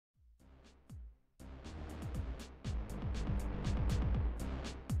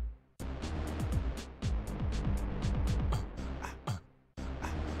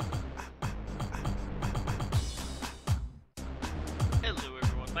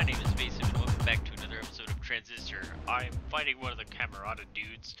Transistor. I'm fighting one of the Camerata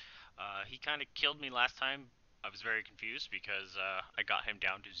dudes. He kind of killed me last time. I was very confused because I got him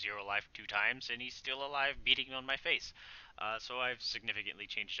down to 0 life 2 times and he's still alive beating on my face. So I've significantly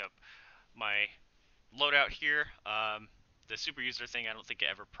changed up my loadout here. The super user thing I don't think it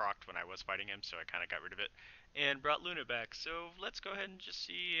ever procced when I was fighting him, so I kind of got rid of it. And brought Luna back, so let's go ahead and just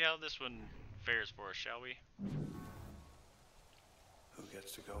see how this one fares for us, shall we? Who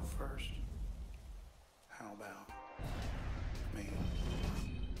gets to go first? How about me?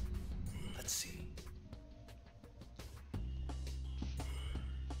 Let's see.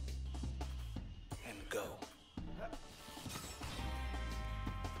 And go.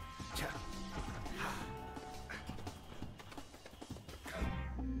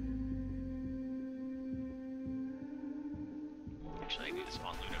 Actually, I need to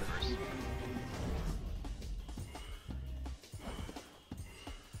spawn Luna first.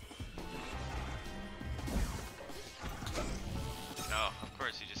 No, of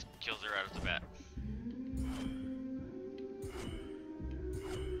course he just kills her out of the bat.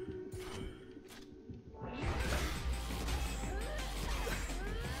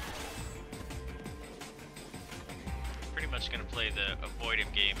 Pretty much gonna play the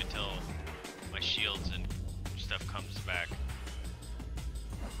avoidant game until my shields and stuff comes back.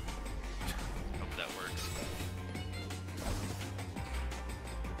 Hope that works.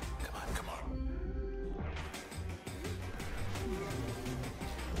 Come on, come on.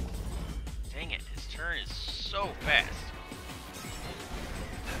 Dang it, his turn is so fast.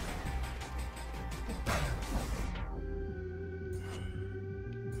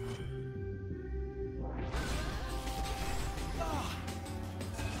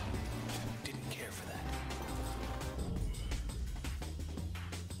 Didn't care for that.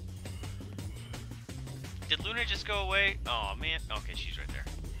 Did Luna just go away? Oh man. Okay, she's right there.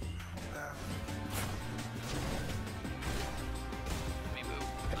 Let me move.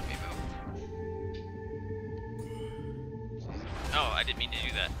 Let me move. Oh, I didn't mean to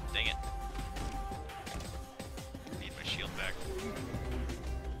do that. Dang it. Need my shield back.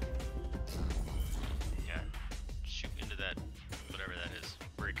 Yeah. Shoot into that, whatever that is.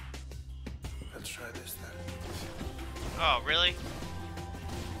 Brick. Let's try this then. Oh, really?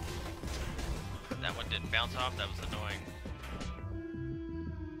 That one didn't bounce off? That was annoying.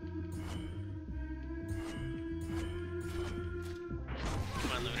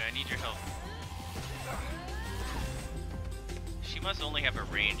 Come on, Luna, I need your help. She must only have a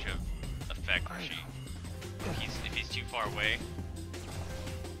range of effect where she... If he's too far away,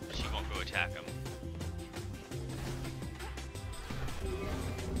 she won't go attack him.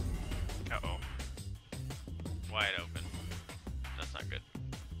 Uh-oh. Wide open. That's not good.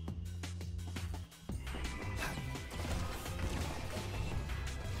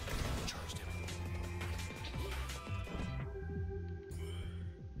 Charged him.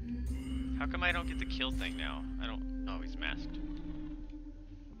 How come I don't get the kill thing now? I don't... Oh, he's masked.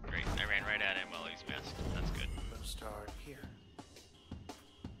 Great, I ran right at him while he's masked. That's good. We'll start here.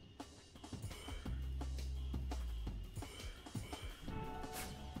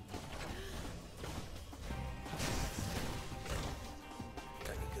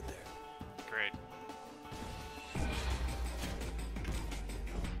 Got you good there. Great.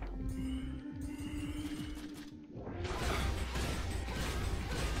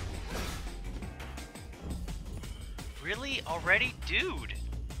 Really? Already? Dude!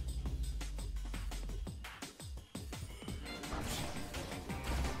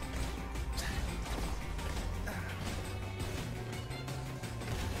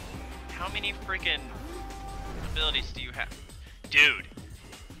 How many freaking abilities do you have? Dude!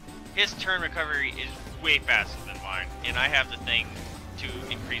 His turn recovery is way faster than mine, and I have the thing to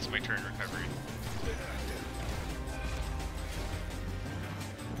increase my turn recovery.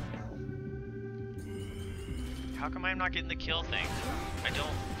 How come I'm not getting the kill thing? I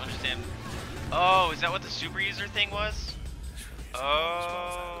don't understand. Oh, is that what the super user thing was?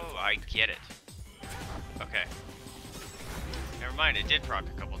 Oh, I get it. Okay. Never mind, it did proc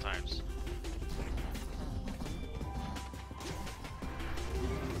a couple times.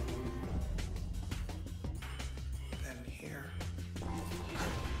 Then here. Come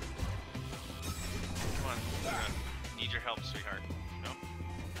on, need your help, sweetheart. No?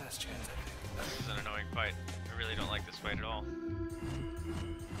 Last chance, I think. This is an annoying fight. I really don't like this fight at all.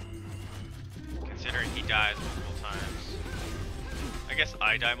 Considering he dies multiple times. I guess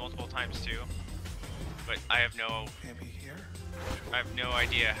I die multiple times too. But I have no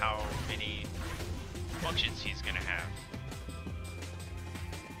idea how many functions he's gonna have.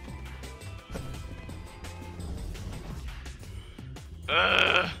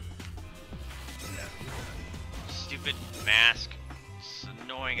 stupid mask. It's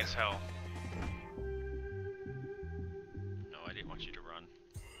annoying as hell. No, I didn't want you to run.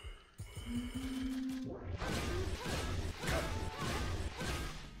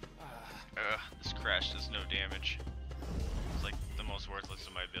 This crash does no damage. It's like the most worthless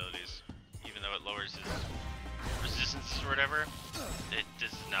of my abilities. Even though it lowers his resistance or whatever, it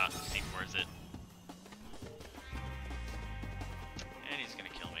does not seem worth it. And he's gonna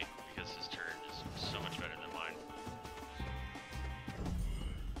kill me because his turret is so much better than mine.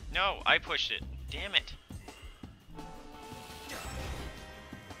 No, I pushed it. Damn it.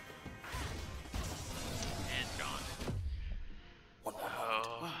 And gone. One more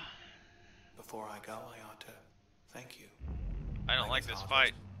moment. Before I go, I ought to thank you. I don't like this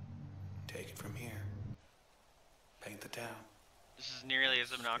fight. Take it from here. Paint the town. This is nearly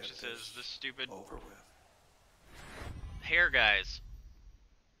as obnoxious as this stupid Over with. hair guys.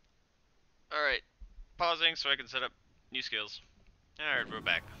 Alright, pausing so I can set up new skills. Alright, we're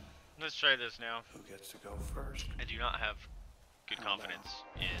back. Let's try this now. Who gets to go first? I do not have good confidence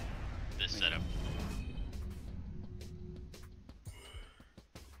in this setup.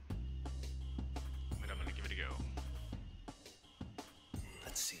 But I'm gonna give it a go.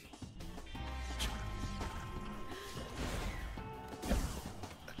 Let's see.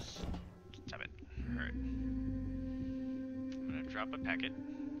 Stop it. Alright. I'm gonna drop a packet.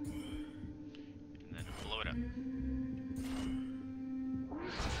 And then blow it up.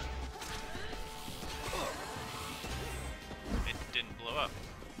 It didn't blow up.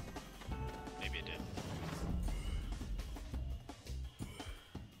 Maybe it did.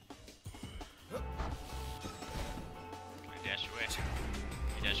 Can I dash away? Can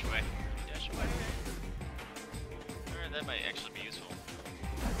you dash away? Can you dash away? Alright, that might actually be useful.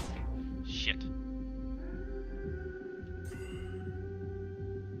 Shit.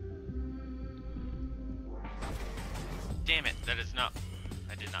 Damn it, that is not...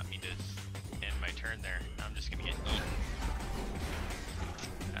 I did not mean to end my turn there. I'm just gonna get eaten.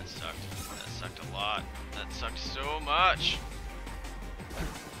 That sucked. That sucked a lot. That sucked so much.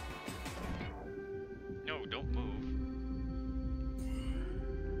 No, don't move.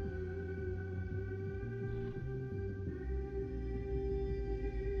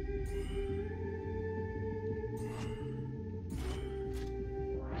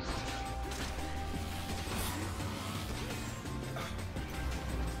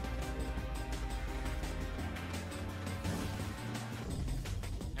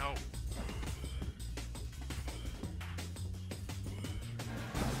 No.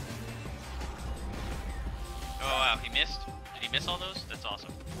 Oh wow, he missed? Did he miss all those? That's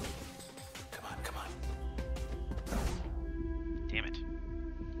awesome. Come on, come on. Damn it.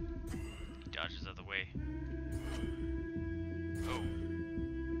 He dodges out of the way. Oh.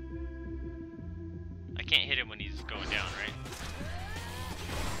 I can't hit him when he's going down, right?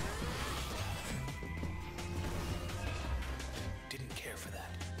 Didn't care for that.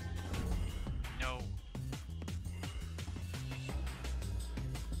 No.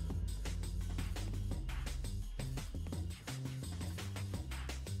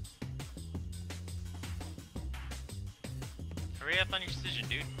 Hurry up on your decision,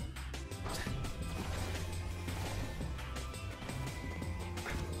 dude.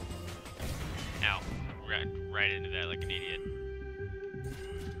 Ow. Right into that like an idiot.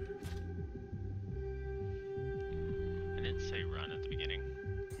 I didn't say run at the beginning.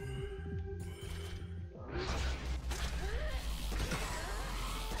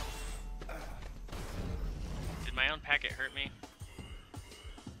 Did my own packet hurt me?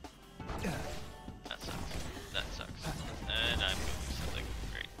 That sucks. That sucks. And I'm moving something.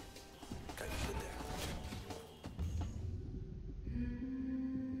 Great. Got you good there.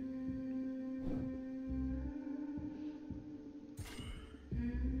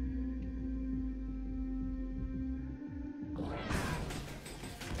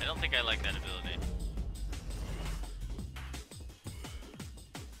 I don't think I like that ability.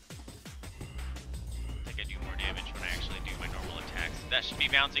 I think I do more damage when I actually do my normal attacks. That should be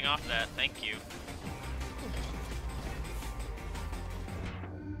bouncing off that. Thank you.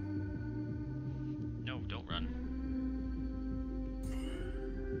 No, don't run.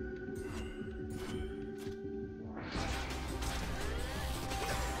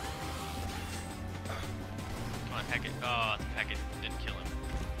 Come on, packet. Oh, the packet didn't kill him.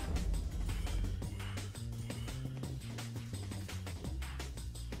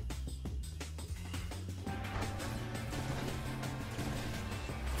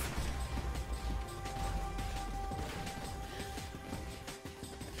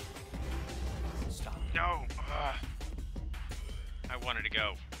 Stop. No! I wanted to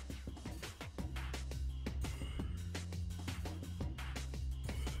go.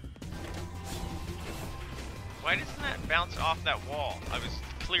 Why doesn't that bounce off that wall? I was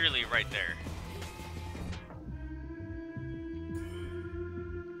clearly right there.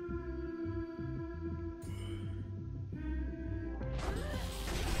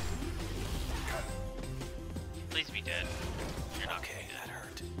 Please be dead. You're not Okay, that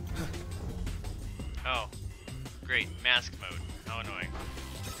hurt. Oh, great. Mask mode. How annoying.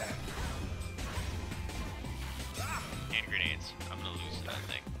 Hand grenades. I'm gonna lose that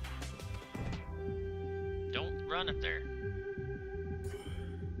thing. Don't run up there.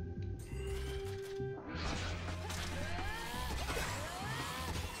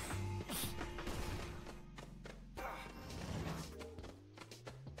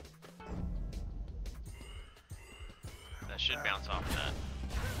 That should bounce off that.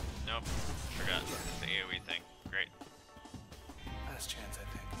 Nope. Forgot. It's the AoE thing. Great. Last chance, I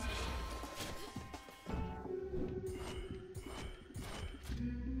think.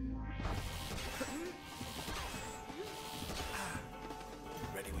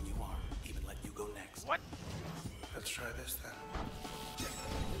 Ready when you are. Even let you go next. What? Let's try this then.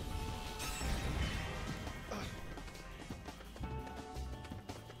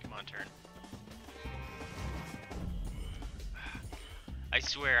 Come on, turn. I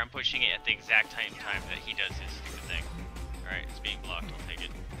swear I'm pushing it at the exact time that he does his stupid thing. Alright, it's being blocked. I'll take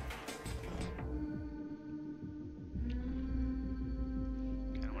it.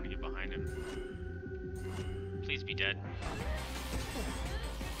 I don't want to get behind him. Please be dead.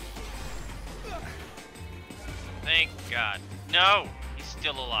 Thank God. No! He's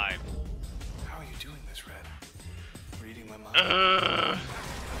still alive. How are you doing this, Red? Reading my mind?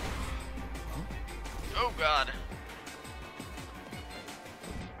 Oh God.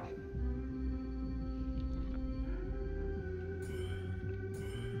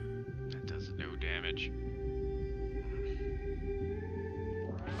 That does no damage.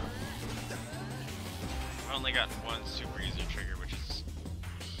 I only got one super user trigger, which is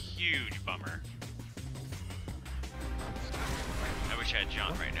a huge bummer. I wish I had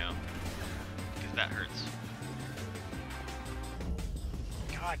John right now, because that hurts.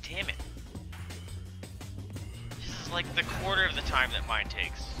 God damn it. This is like the quarter of the time that mine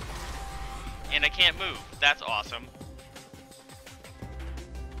takes. And I can't move. That's awesome.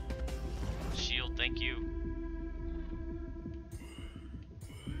 Shield, thank you.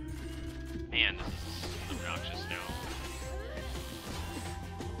 Man, this is obnoxious now.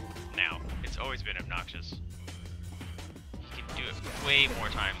 Now, it's always been obnoxious. He can do it way more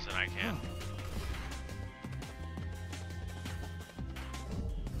times than I can.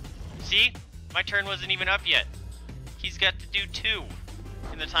 See? My turn wasn't even up yet. He's got to do 2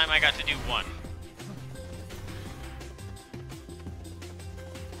 in the time I got to do 1.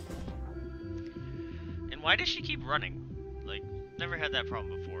 And why does she keep running? Like, never had that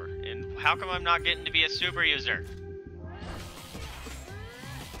problem before. And how come I'm not getting to be a super user?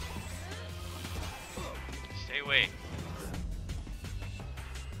 Stay away.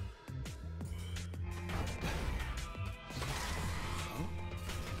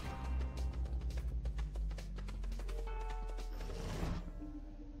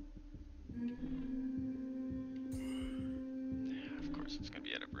 Of course, it's gonna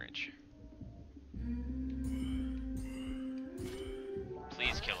be out of range.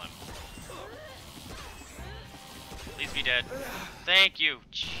 Please kill him. Please be dead. Thank you.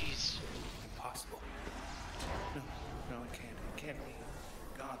 Jeez. Impossible. No, it can't. It can't be.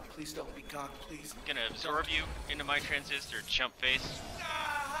 God, please don't be God, please. I'm gonna absorb you into my transistor, chump face.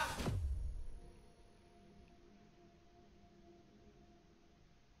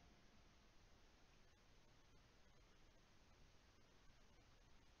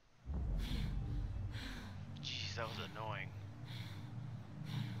 Jeez, that was annoying.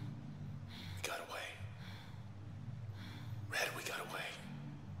 We got away. Red, we got away.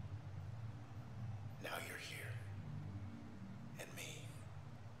 Now you're here. And me.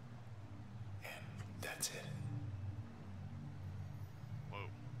 And that's it. Whoa.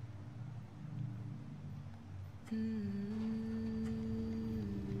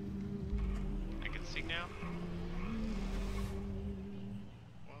 I can sing now?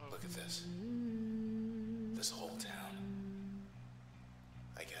 Whoa. Look at this. This whole town.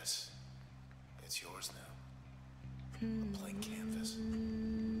 I guess it's yours now. A blank canvas.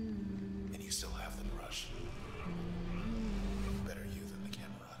 And you still have the brush. Better you than the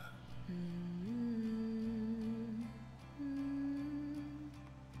Camerata.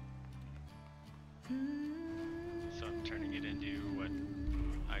 So I'm turning it into what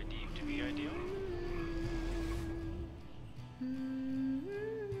I deem to be ideal.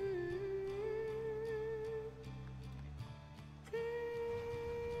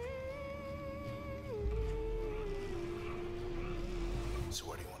 So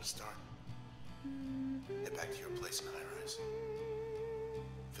where do you want to start? Head back to your place in High Rise.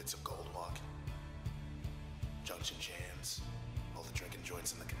 Fit some gold walk. Junction jams. All the drinking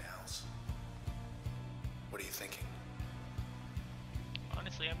joints in the canals. What are you thinking?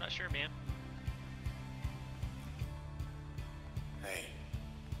 Honestly, I'm not sure, man. Hey.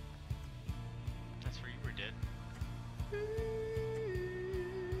 That's where you were dead.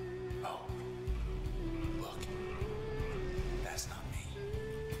 Oh. Look. That's not me.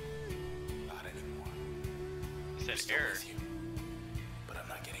 Not anymore. You said I'm still error. with you, but I'm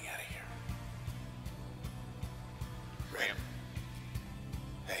not getting out of here. Red.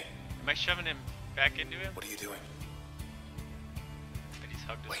 Damn. Hey, Am I shoving him back into him? what are you doing? But he's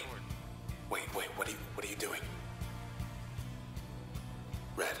hugged a Wait. sword. Wait, what are you doing?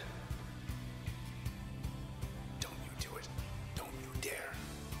 Red. Don't you do it. Don't you dare.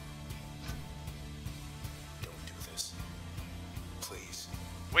 Don't do this. Please.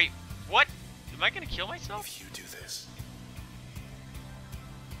 Wait, what? Am I gonna kill myself? If you do this.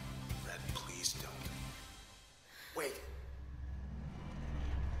 Red, please don't. Wait.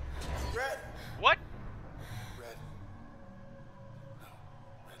 Red! What? Red. No.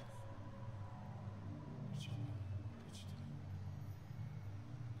 Red.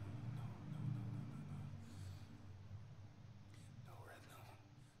 No, Red, no.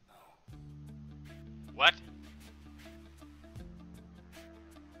 What?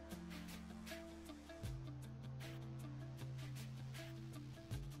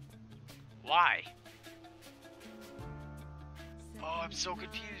 Why? Oh, I'm so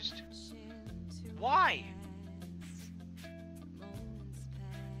confused. Why?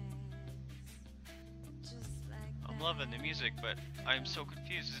 I'm loving the music, but I'm so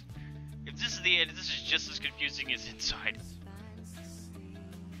confused. If this is the end, this is just as confusing as Inside.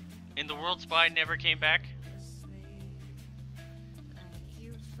 And the World Spy never came back?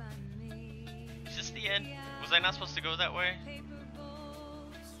 Is this the end? Was I not supposed to go that way?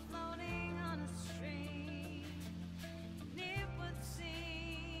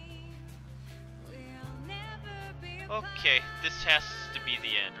 Okay, this has to be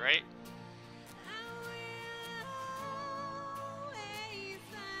the end, right?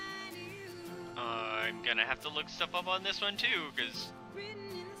 I'm gonna have to look stuff up on this one too, because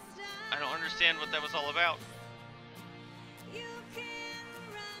I don't understand what that was all about.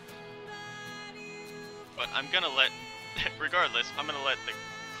 But I'm gonna let, regardless, I'm gonna let the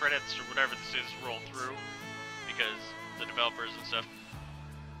credits or whatever this is roll through, because the developers and stuff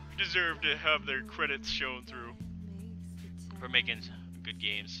deserve to have their credits shown through for making good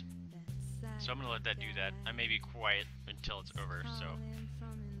games. So I'm gonna let that do that. I may be quiet until it's over, so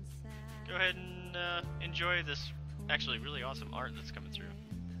go ahead and enjoy this actually really awesome art that's coming through.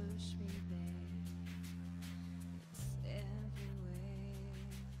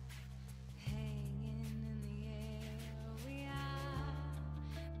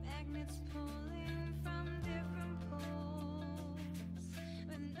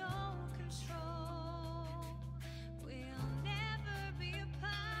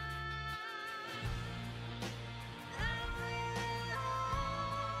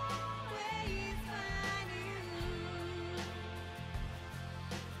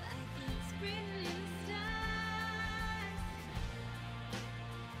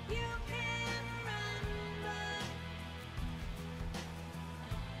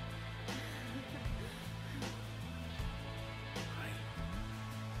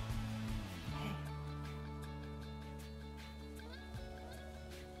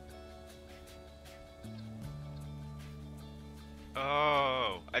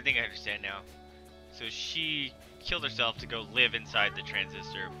 Oh, I think I understand now. So she killed herself to go live inside the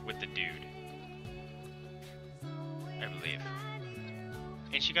transistor with the dude, I believe.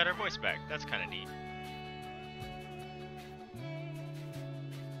 And she got her voice back. That's kind of neat.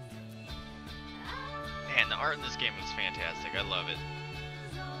 Man, the art in this game was fantastic. I love it.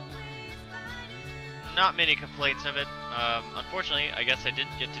 Not many complaints of it. Unfortunately, I guess I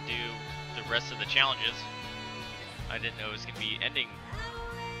didn't get to do the rest of the challenges. I didn't know it was going to be ending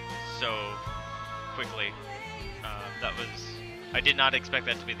so quickly. I did not expect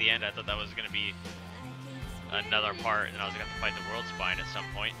that to be the end. I thought that was going to be another part and I was going to have to fight the World Spine at some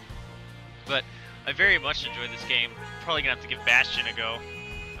point. But I very much enjoyed this game. Probably going to have to give Bastion a go.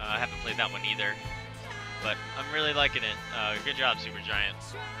 I haven't played that one either. But I'm really liking it. Good job, Supergiant.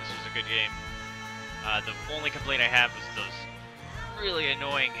 This was a good game. The only complaint I have was those really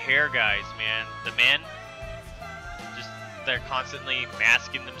annoying hair guys, man. The men, just they're constantly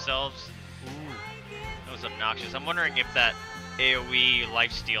masking themselves. Ooh, that was obnoxious. I'm wondering if that AoE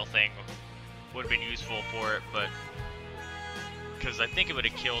lifesteal thing would have been useful for it, but because I think it would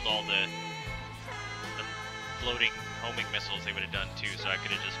have killed all the floating homing missiles they would have done too, so I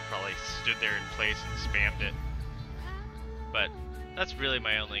could have just probably stood there in place and spammed it. But that's really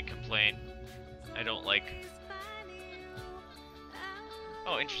my only complaint. I don't like...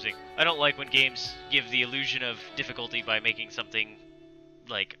 Oh, interesting. I don't like when games give the illusion of difficulty by making something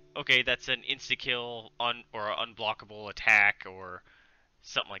like, okay, that's an insta-kill or unblockable attack or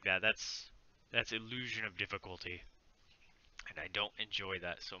something like that. That's illusion of difficulty. And I don't enjoy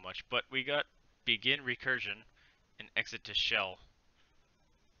that so much. But we got begin recursion and exit to shell.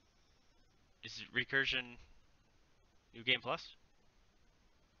 Is recursion New Game Plus?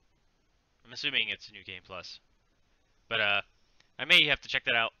 I'm assuming it's New Game Plus. But I may have to check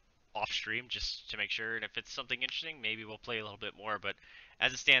that out off stream just to make sure, and if it's something interesting, maybe we'll play a little bit more. But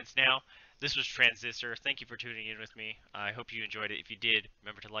as it stands now, this was Transistor. Thank you for tuning in with me. I hope you enjoyed it. If you did,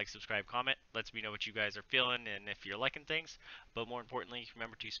 remember to like, subscribe, comment. Lets me know what you guys are feeling and if you're liking things. But more importantly,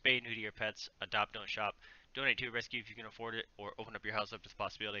 remember to spay and neuter your pets, adopt, don't shop, donate to a rescue if you can afford it, or open up your house up to the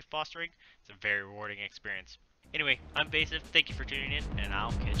possibility of fostering. It's a very rewarding experience. Anyway, I'm Vaesive. Thank you for tuning in, and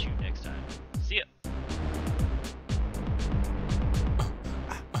I'll catch you next time. See ya!